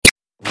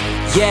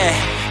Yeah,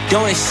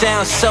 don't it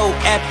sound so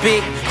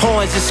epic?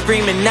 Horns are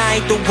screaming, I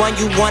ain't the one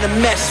you wanna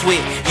mess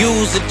with.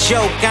 Use a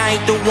joke, I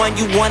ain't the one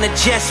you wanna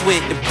jest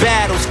with. The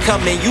battle's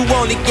coming, you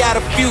only got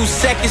a few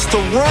seconds to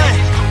run.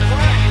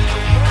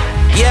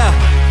 Yeah.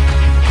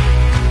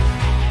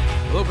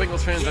 Hello Bengals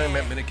fans, I'm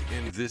Matt Minnick,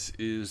 and this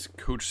is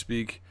Coach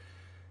Speak.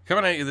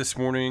 Coming at you this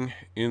morning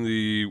in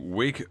the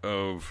wake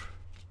of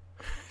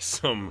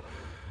some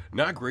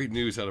not great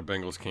news out of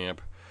Bengals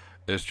camp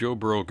as Joe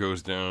Burrow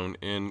goes down.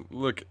 And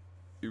look,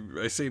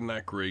 I say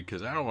not great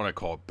because I don't want to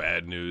call it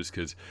bad news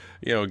because,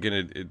 you know,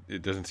 again,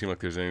 it doesn't seem like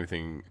there's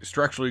anything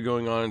structurally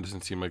going on. It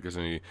doesn't seem like there's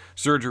any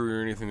surgery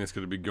or anything that's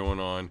going to be going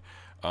on.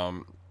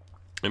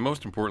 And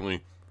most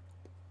importantly,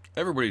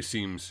 everybody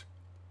seems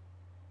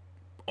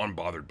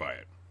unbothered by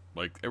it.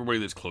 Like everybody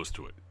that's close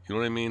to it. You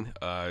know what I mean?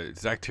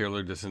 Zach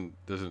Taylor doesn't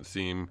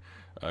seem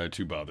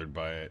too bothered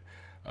by it.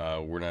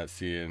 We're not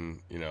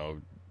seeing,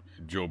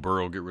 Joe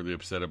Burrow get really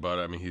upset about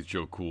it. I mean, he's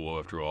Joe Cool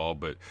after all,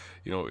 but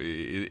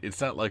it's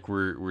not like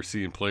we're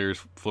seeing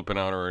players flipping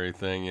out or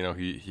anything.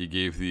 He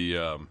gave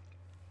the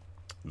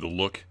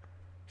look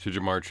to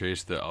Jamar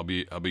Chase, the I'll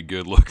be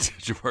good look to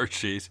Jamar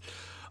Chase.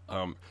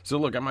 So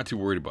look, I'm not too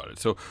worried about it.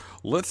 So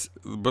let's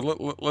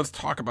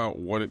talk about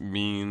what it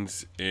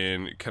means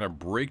and kind of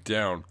break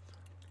down.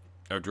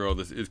 After all,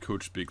 this is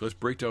Coach Speak. Let's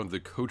break down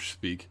the Coach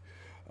Speak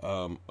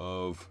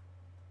of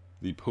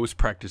the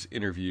post-practice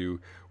interview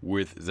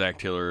with Zach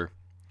Taylor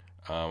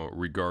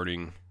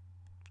regarding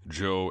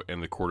Joe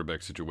and the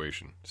quarterback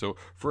situation. So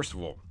first of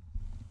all,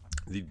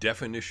 the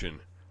definition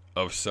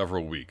of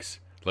several weeks.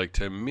 Like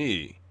to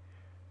me,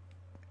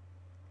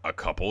 a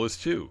couple is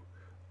 2.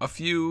 A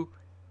few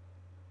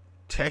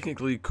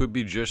technically could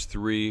be just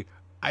 3.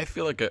 I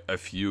feel like a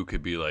few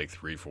could be like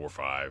 3, 4,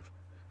 5,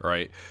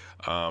 right?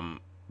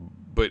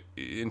 But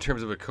in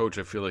terms of a coach,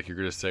 I feel like you're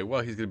going to say,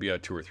 well, he's going to be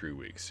out 2 or 3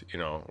 weeks,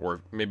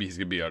 or maybe he's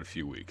going to be out a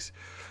few weeks.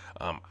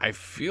 I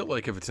feel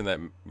like if it's in that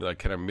like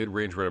kind of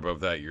mid-range right above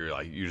that, you're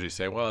like usually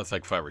saying, well, it's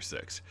like 5 or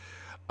 6.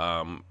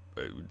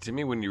 To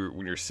me, when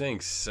you're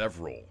saying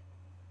several,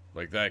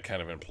 like that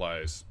kind of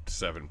implies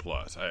 7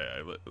 plus.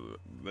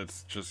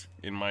 That's just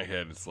in my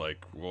head. It's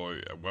like, well,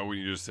 why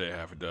wouldn't you just say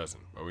half a dozen?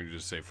 Why wouldn't you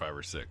just say 5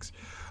 or 6?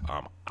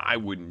 I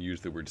wouldn't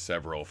use the word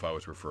several if I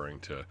was referring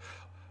to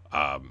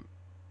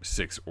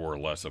 6 or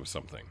less of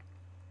something.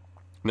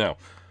 Now,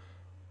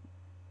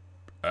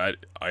 I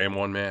am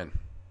one man,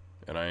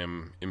 and I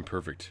am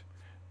imperfect.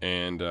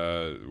 And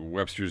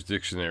Webster's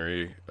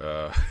Dictionary,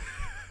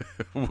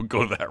 we'll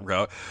go that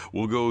route.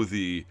 We'll go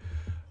the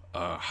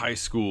high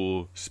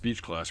school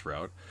speech class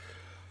route.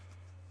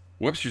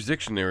 Webster's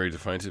Dictionary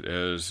defines it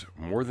as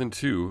more than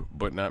 2,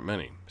 but not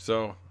many.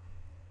 So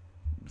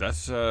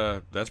that's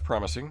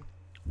promising.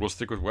 We'll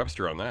stick with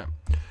Webster on that.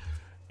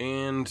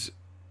 And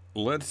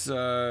let's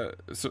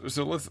let's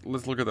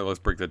look at that. Let's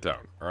break that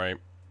down. All right,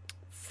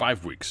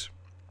 5 weeks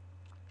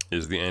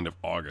is the end of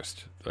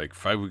August. Like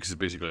 5 weeks is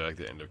basically like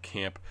the end of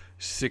camp.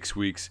 6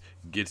 weeks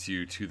gets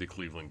you to the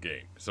Cleveland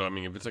game. So I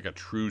mean, if it's like a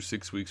true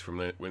 6 weeks from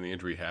when the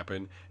injury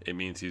happened, it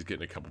means he's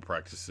getting a couple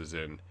practices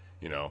in,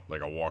 like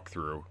a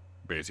walkthrough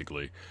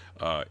basically,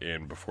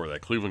 and before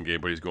that Cleveland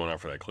game. But he's going out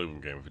for that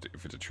Cleveland game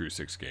if it's a true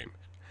 6 game.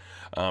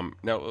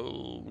 Now,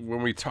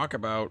 when we talk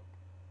about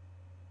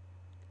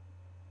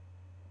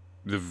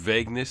the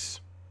vagueness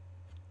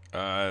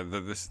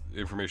that this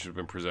information has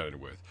been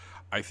presented with,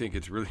 I think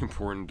it's really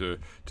important to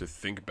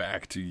think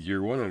back to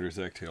year 1 under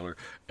Zach Taylor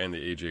and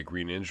the A.J.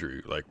 Green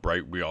injury. Like,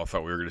 right, we all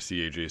thought we were going to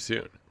see A.J.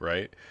 soon,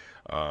 right?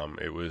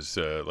 It was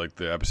like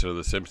the episode of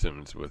The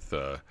Simpsons with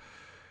they're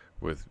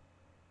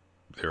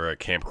at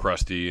Camp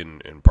Krusty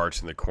and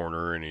Bart's in the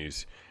corner and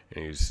he's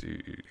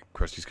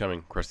Krusty's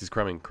coming,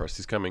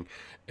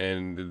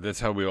 and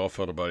that's how we all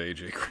felt about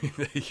A.J. Green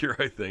that year,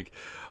 I think,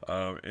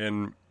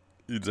 and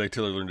Zach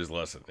Taylor learned his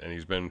lesson, and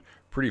he's been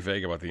pretty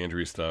vague about the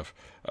injury stuff.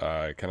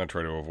 Kind of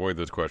try to avoid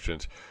those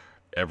questions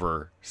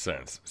ever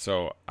since.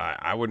 So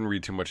I wouldn't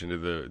read too much into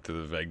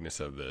the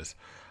vagueness of this.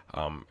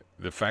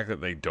 The fact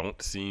that they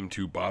don't seem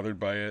too bothered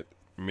by it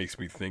makes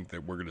me think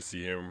that we're going to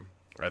see him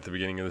at the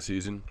beginning of the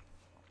season.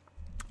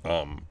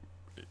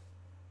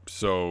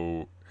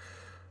 So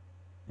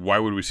why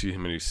would we see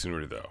him any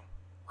sooner, though?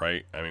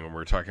 Right? I mean, when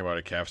we're talking about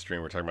a calf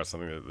strain, we're talking about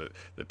something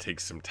that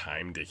takes some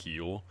time to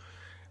heal.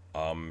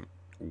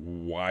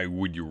 Why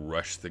would you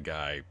rush the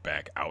guy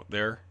back out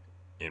there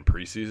in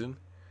preseason,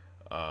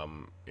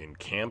 in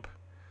camp?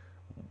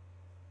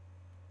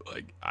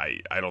 Like,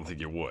 I don't think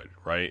you would,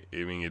 right?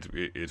 I mean,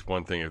 it's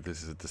one thing if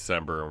this is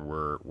December and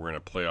we're in a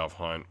playoff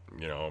hunt,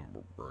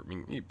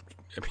 even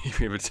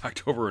if it's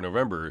October or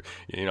November,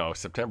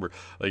 September,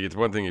 like it's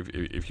one thing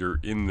if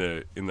you're in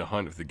the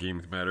hunt, if the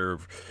games matter,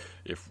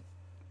 if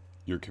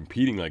you're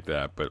competing like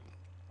that, but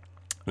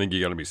I think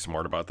you got to be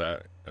smart about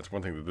that. That's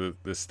one thing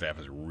that this staff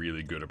is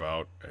really good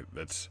about.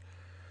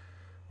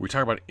 We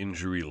talk about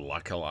injury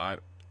luck a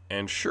lot,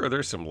 and sure,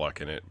 there's some luck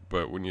in it.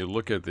 But when you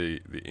look at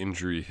the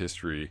injury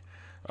history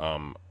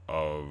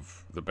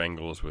of the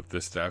Bengals with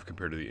this staff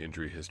compared to the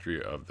injury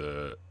history of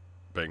the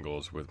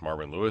Bengals with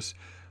Marvin Lewis,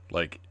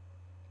 like,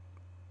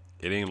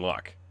 it ain't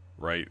luck,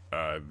 right?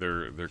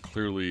 They're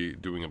clearly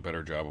doing a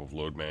better job of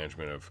load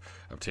management, of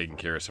taking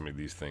care of some of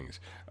these things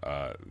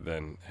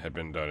than had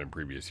been done in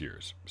previous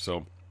years.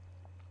 So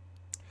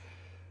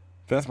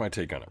that's my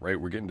take on it, right?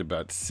 We're getting to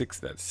about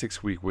that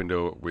 6 week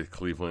window with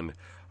Cleveland.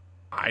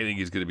 I think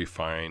he's going to be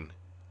fine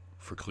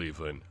for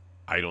Cleveland.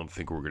 I don't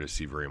think we're going to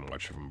see very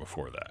much of him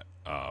before that.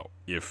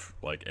 If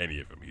like any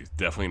of them, he's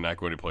definitely not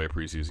going to play a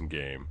preseason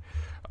game.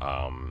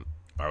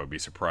 I would be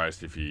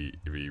surprised if he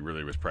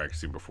really was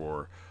practicing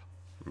before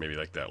maybe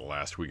like that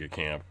last week of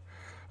camp.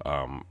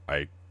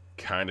 I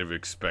kind of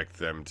expect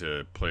them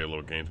to play a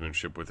little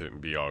gamesmanship with it and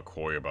be all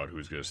coy about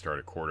who's going to start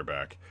at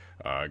quarterback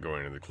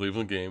going into the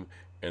Cleveland game,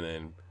 and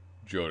then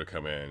Joe to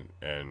come in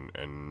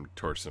and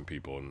torch some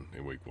people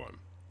in week 1.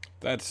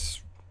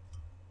 That's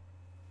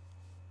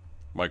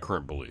my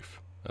current belief.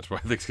 That's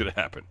what I think is going to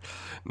happen.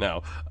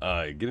 Now,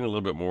 getting a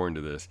little bit more into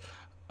this,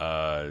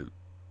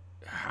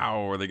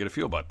 how are they going to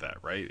feel about that,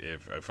 right?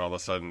 If all of a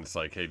sudden it's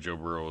like, hey, Joe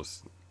Burrow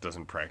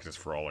doesn't practice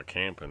for all of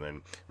camp, and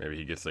then maybe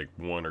he gets like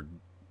 1 or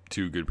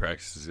 2 good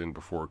practices in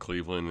before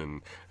Cleveland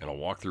and a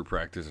walkthrough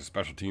practice, a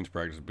special teams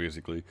practice,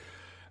 basically.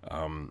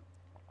 That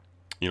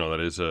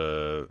is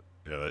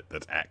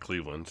that's at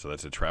Cleveland, so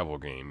that's a travel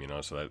game,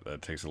 so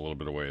that takes a little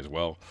bit away as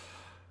well.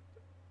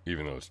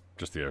 Even though it's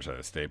just the other side of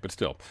the state, but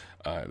still,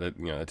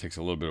 that takes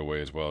a little bit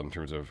away as well in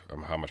terms of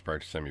how much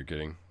practice time you're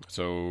getting.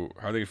 So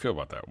how are they gonna feel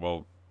about that?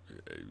 Well,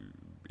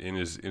 in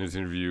his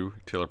interview,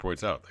 Taylor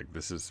points out like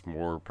this is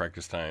more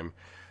practice time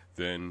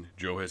than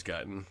Joe has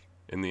gotten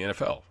in the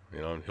NFL.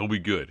 And he'll be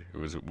good. It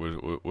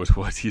was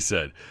what he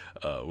said,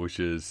 which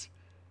is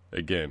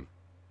again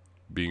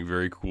being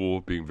very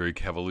cool, being very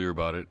cavalier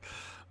about it,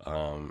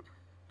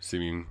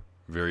 seeming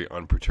very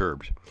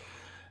unperturbed.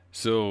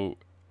 So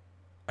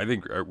I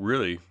think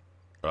really,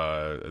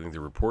 I think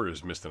the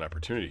reporters missed an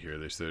opportunity here.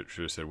 They should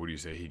have said, what do you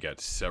say? He got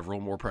several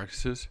more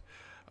practices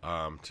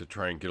to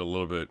try and get a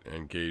little bit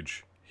and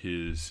gauge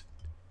his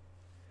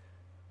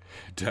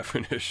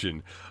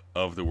definition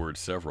of the word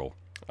several.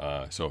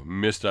 So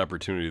missed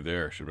opportunity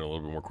there. Should have been a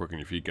little bit more quick on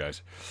your feet,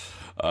 guys.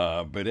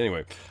 But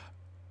anyway,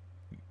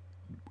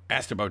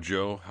 asked about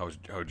Joe,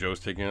 how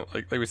Joe's taking it.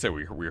 Like we said,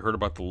 we heard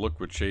about the look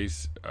with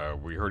Chase.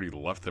 We heard he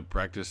left the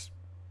practice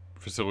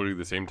facility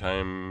the same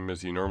time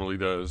as he normally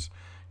does.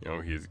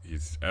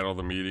 He's at all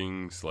the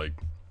meetings. Like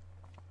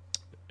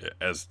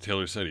as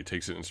Taylor said, he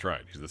takes it in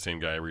stride. He's the same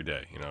guy every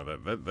day.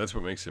 That's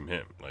what makes him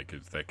him. Like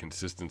it's that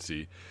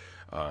consistency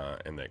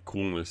and that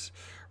coolness,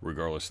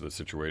 regardless of the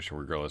situation,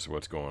 regardless of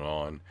what's going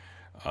on.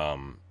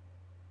 And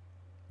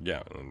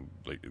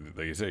like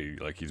you say,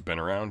 like he's been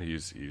around.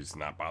 He's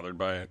not bothered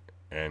by it,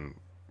 and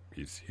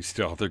he's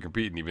still out there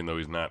competing, even though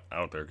he's not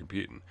out there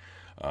competing,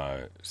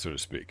 so to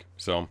speak.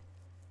 So.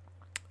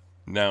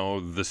 Now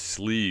the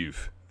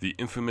sleeve, the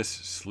infamous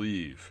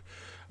sleeve,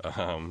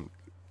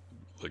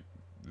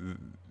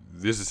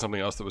 this is something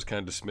else that was kind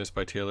of dismissed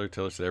by Taylor.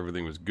 Taylor said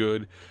everything was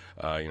good.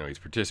 He's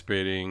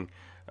participating.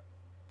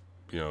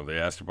 They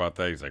asked about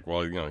that. He's like,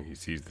 well, he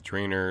sees the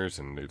trainers,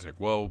 and it's like,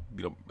 well,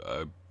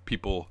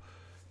 people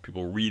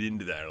read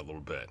into that a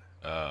little bit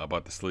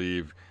about the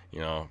sleeve.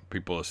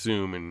 People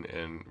assume,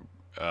 and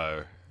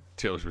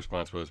Taylor's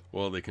response was,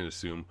 well, they can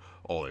assume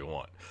all they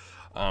want.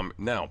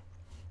 Now.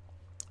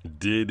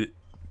 Did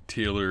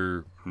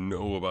Taylor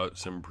know about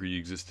some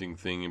pre-existing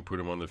thing and put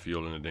him on the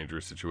field in a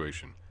dangerous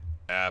situation?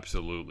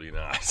 Absolutely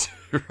not,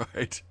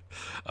 right?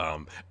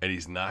 And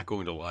he's not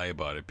going to lie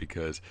about it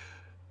because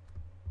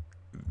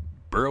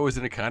Burrow is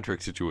in a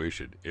contract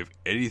situation. If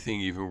anything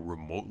even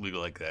remotely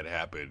like that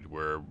happened,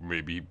 where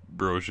maybe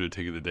Burrow should have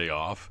taken the day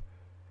off,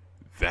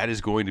 that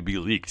is going to be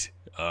leaked.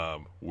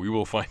 We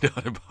will find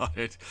out about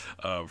it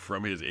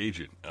from his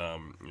agent.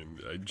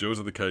 Joe's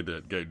not the kind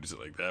of guy who does it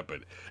like that,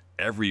 but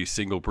every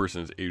single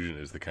person's agent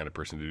is the kind of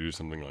person to do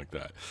something like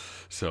that.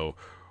 So,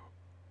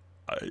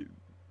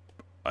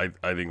 I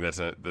think that's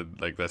a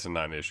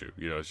non-issue.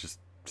 It's just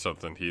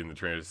something he and the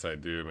trainer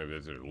decide to do. Maybe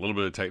there's a little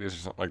bit of tightness or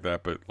something like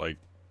that, but like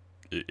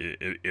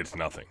it's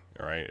nothing.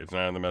 All right, it's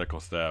not on the medical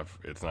staff.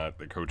 It's not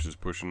the coaches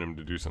pushing him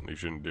to do something he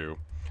shouldn't do.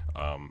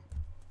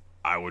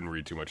 I wouldn't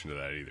read too much into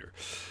that either.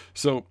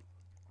 So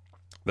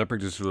that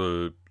brings us to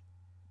the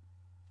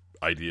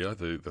idea,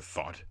 the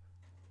thought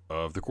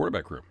of the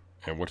quarterback room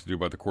and what to do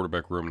about the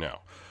quarterback room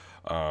now.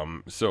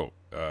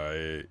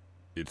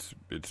 It's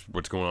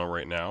what's going on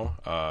right now.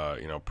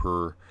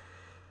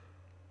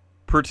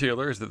 Per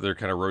Taylor is that they're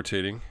kind of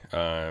rotating,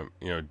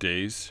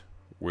 days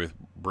with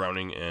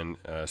Browning and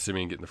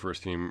Simeon getting the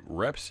first team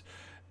reps,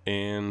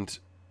 and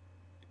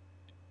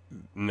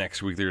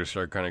next week they're going to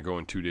start kind of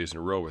going 2 days in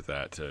a row with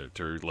that to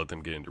let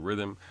them get into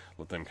rhythm,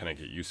 let them kind of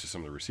get used to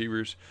some of the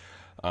receivers.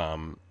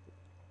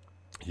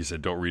 He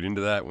said don't read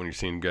into that when you're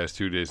seeing guys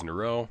 2 days in a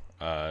row.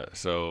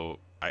 So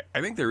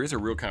I think there is a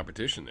real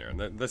competition there, and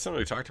that's something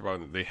we talked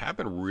about. They have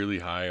been really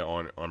high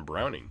on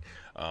Browning.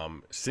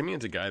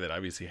 Simeon's a guy that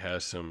obviously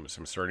has some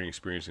starting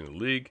experience in the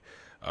league,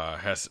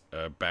 has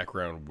a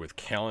background with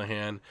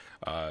Callahan,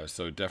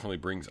 so definitely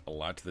brings a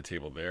lot to the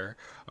table there.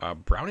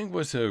 Browning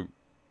was a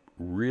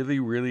really,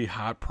 really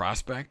hot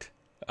prospect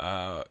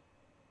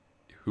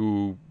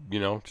who,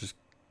 just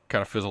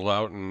kind of fizzled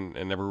out and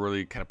never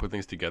really kind of put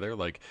things together.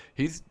 Like,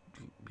 he's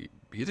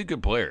a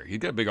good player. He's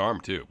got a big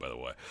arm too, by the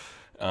way.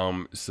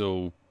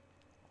 So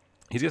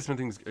he's got some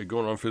things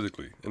going on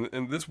physically,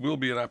 and this will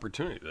be an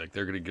opportunity. Like,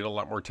 they're going to get a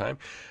lot more time,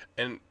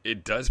 and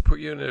it does put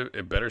you in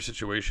a better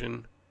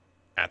situation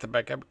at the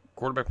backup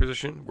quarterback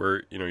position,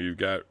 where you've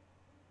got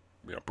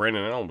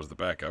Brandon Allen was the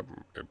backup.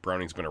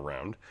 Browning's been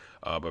around,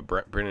 but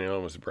Brandon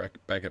Allen was the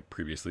backup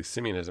previously.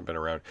 Simeon hasn't been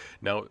around.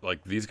 Now,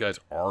 like, these guys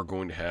are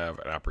going to have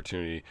an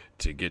opportunity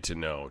to get to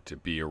know, to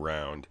be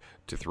around,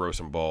 to throw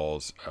some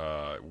balls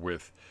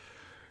with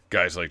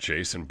guys like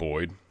Chase and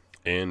Boyd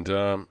and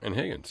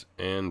Higgins,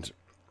 and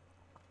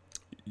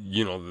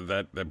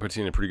that puts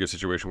you in a pretty good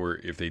situation where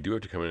if they do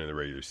have to come in the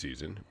regular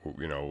season,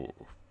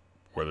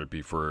 whether it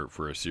be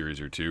for a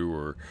series or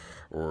two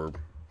or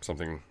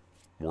something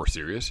more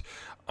serious,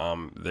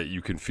 that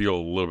you can feel a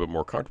little bit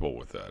more comfortable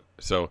with that.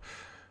 So,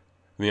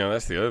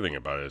 that's the other thing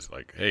about it is,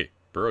 like, hey,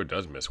 Burrow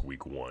does miss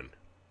week 1.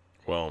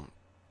 Well,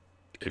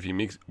 if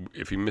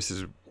he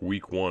misses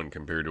week 1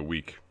 compared to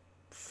week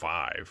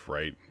 5,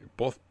 right?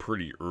 Both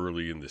pretty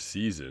early in the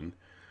season.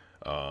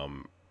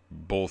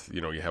 Both,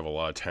 you have a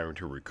lot of time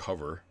to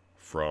recover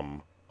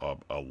from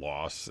a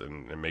loss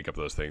and make up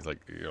those things. Like,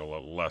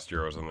 last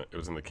year it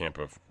was in the camp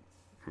of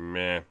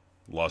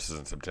losses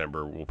in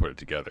September, we'll put it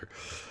together.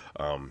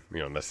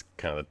 And that's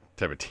kind of the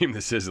type of team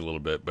this is a little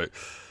bit. But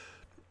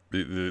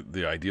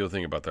the ideal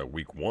thing about that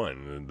week 1,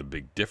 and the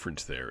big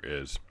difference there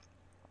is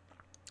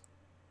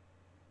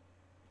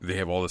they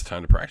have all this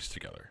time to practice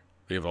together.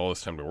 They have all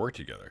this time to work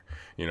together,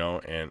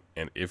 and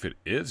if it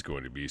is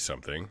going to be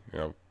something,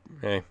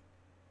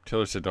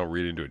 Taylor said don't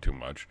read into it too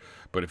much,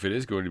 but if it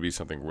is going to be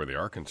something where they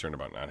are concerned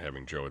about not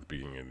having Joe at the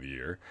beginning of the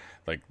year,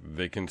 like,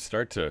 they can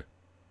start to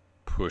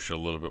push a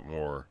little bit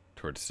more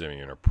towards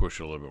Simeon or push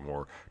a little bit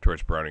more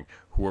towards Browning,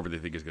 whoever they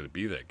think is going to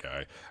be that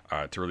guy,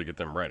 to really get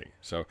them ready.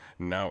 So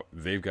now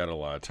they've got a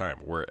lot of time,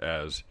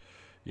 whereas,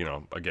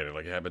 again,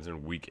 like, it happens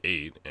in week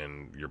 8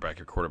 and your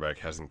backup quarterback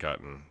hasn't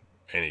gotten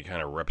any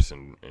kind of reps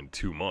in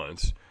 2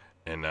 months,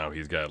 and now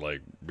he's got,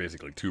 like,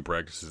 basically 2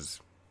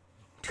 practices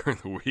during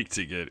the week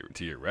to get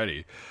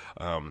ready.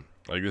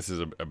 Like, this is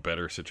a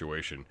better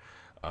situation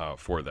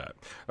for that.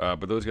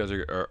 But those guys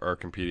are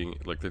competing.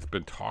 Like, there's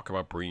been talk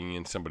about bringing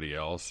in somebody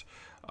else,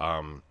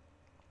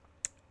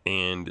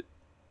 and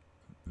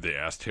they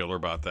asked Taylor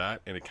about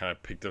that, and it kind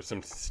of picked up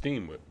some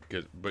steam.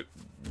 But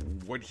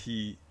what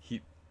he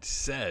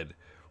said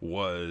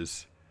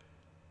was,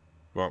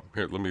 well,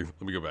 here, let me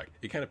go back.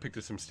 It kind of picked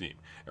up some steam,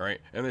 all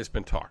right? And there's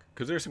been talk,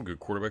 because there's some good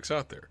quarterbacks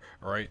out there,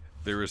 all right?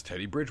 There is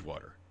Teddy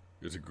Bridgewater.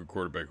 There's a good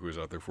quarterback who is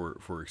out there,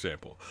 for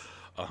example.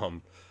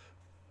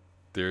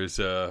 There's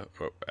I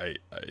don't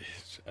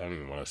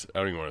even want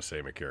to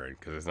say McCarron,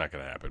 because it's not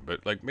going to happen.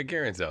 But, like,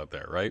 McCarron's out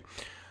there, right?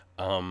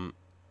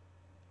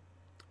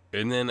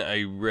 And then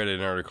I read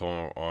an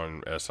article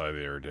on SI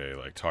the other day,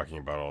 like, talking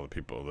about all the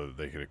people that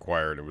they could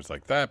acquire, and it was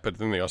like that. But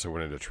then they also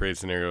went into trade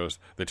scenarios.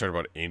 They talked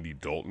about Andy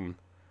Dalton,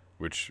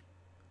 which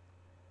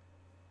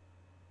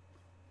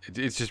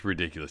it's just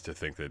ridiculous to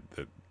think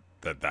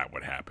that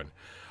would happen.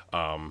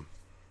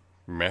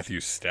 Matthew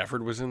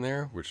Stafford was in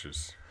there, which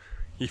is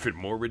even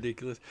more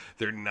ridiculous.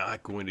 They're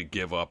not going to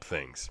give up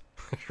things,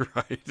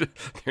 right?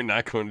 They're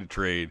not going to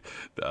trade.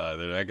 They're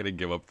not going to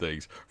give up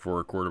things for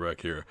a quarterback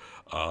here,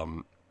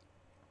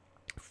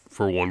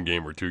 for 1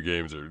 game or 2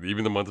 games, or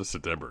even the month of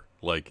September.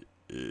 Like,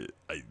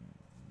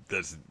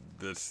 that's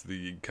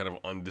the kind of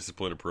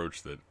undisciplined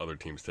approach that other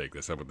teams take.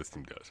 That's not what this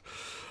team does.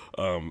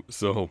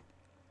 So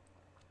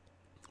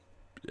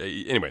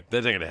anyway,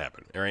 that's not going to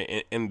happen, all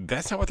right? And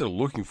that's not what they're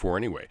looking for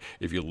anyway.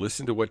 If you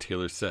listen to what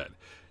Taylor said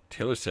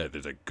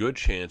there's a good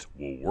chance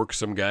we'll work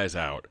some guys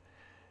out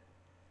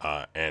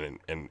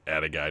and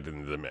add a guy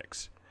into the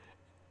mix.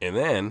 And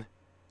then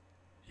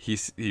he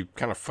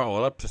kind of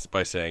followed up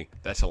by saying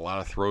that's a lot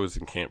of throws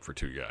in camp for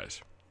 2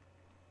 guys.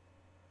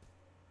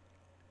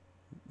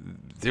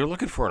 They're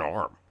looking for an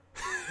arm.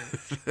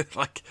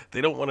 Like,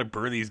 they don't want to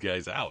burn these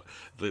guys out.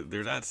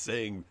 They're not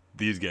saying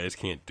these guys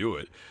can't do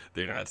it.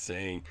 They're not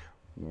saying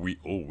we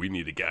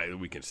need a guy that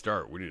we can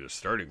start. We need a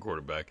starting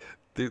quarterback.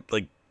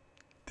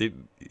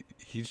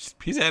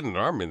 He's adding an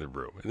arm in the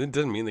room, and it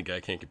doesn't mean the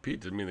guy can't compete.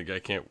 It doesn't mean the guy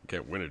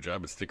can't win a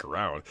job and stick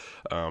around.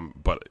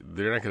 But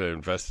they're not going to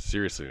invest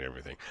seriously in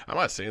everything. I'm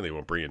not saying they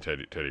won't bring in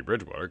Teddy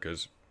Bridgewater,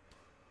 because,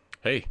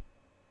 hey,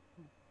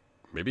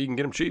 maybe you can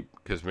get him cheap,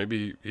 because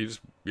maybe he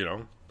just,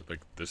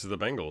 like, this is the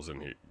Bengals,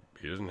 and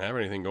he doesn't have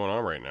anything going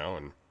on right now,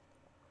 and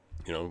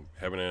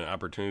having an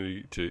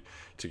opportunity to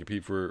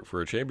compete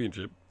for a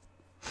championship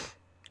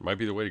might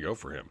be the way to go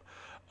for him.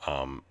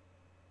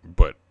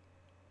 But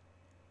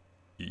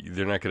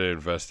they're not going to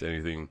invest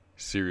anything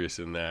serious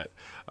in that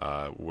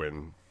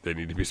when they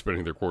need to be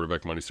spending their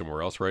quarterback money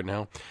somewhere else right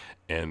now,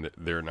 and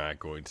they're not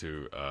going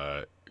to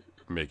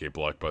make a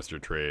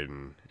blockbuster trade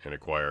and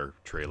acquire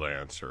Trey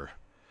Lance,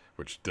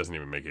 which doesn't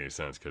even make any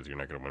sense, because you're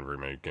not going to win very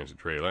many games with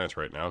Trey Lance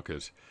right now,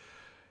 because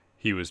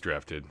he was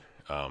drafted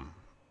a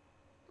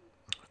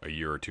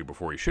year or 2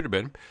 before he should have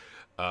been.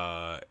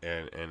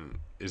 and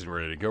isn't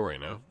ready to go right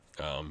now.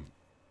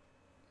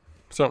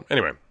 So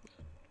anyway,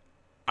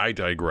 I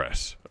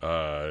digress.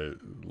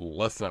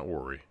 Let's not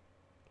worry.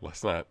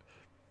 Let's not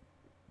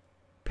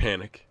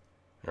panic.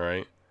 All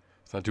right.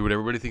 Let's not do what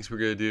everybody thinks we're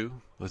gonna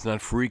do. Let's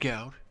not freak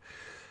out.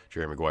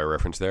 Jerry Maguire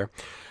reference there.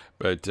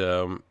 But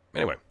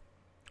anyway,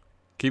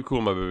 keep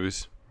cool, my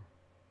babies.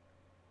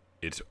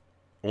 It's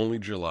only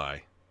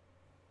July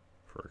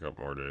for a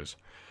couple more days.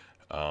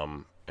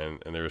 And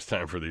there is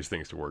time for these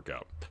things to work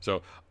out.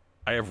 So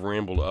I have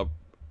rambled up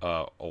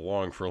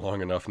along for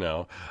long enough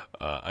now.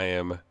 I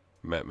am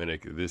Matt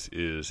Minnick. This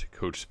is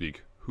Coach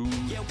Speak. Who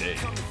Day?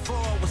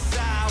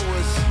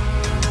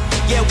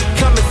 Yeah, we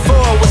coming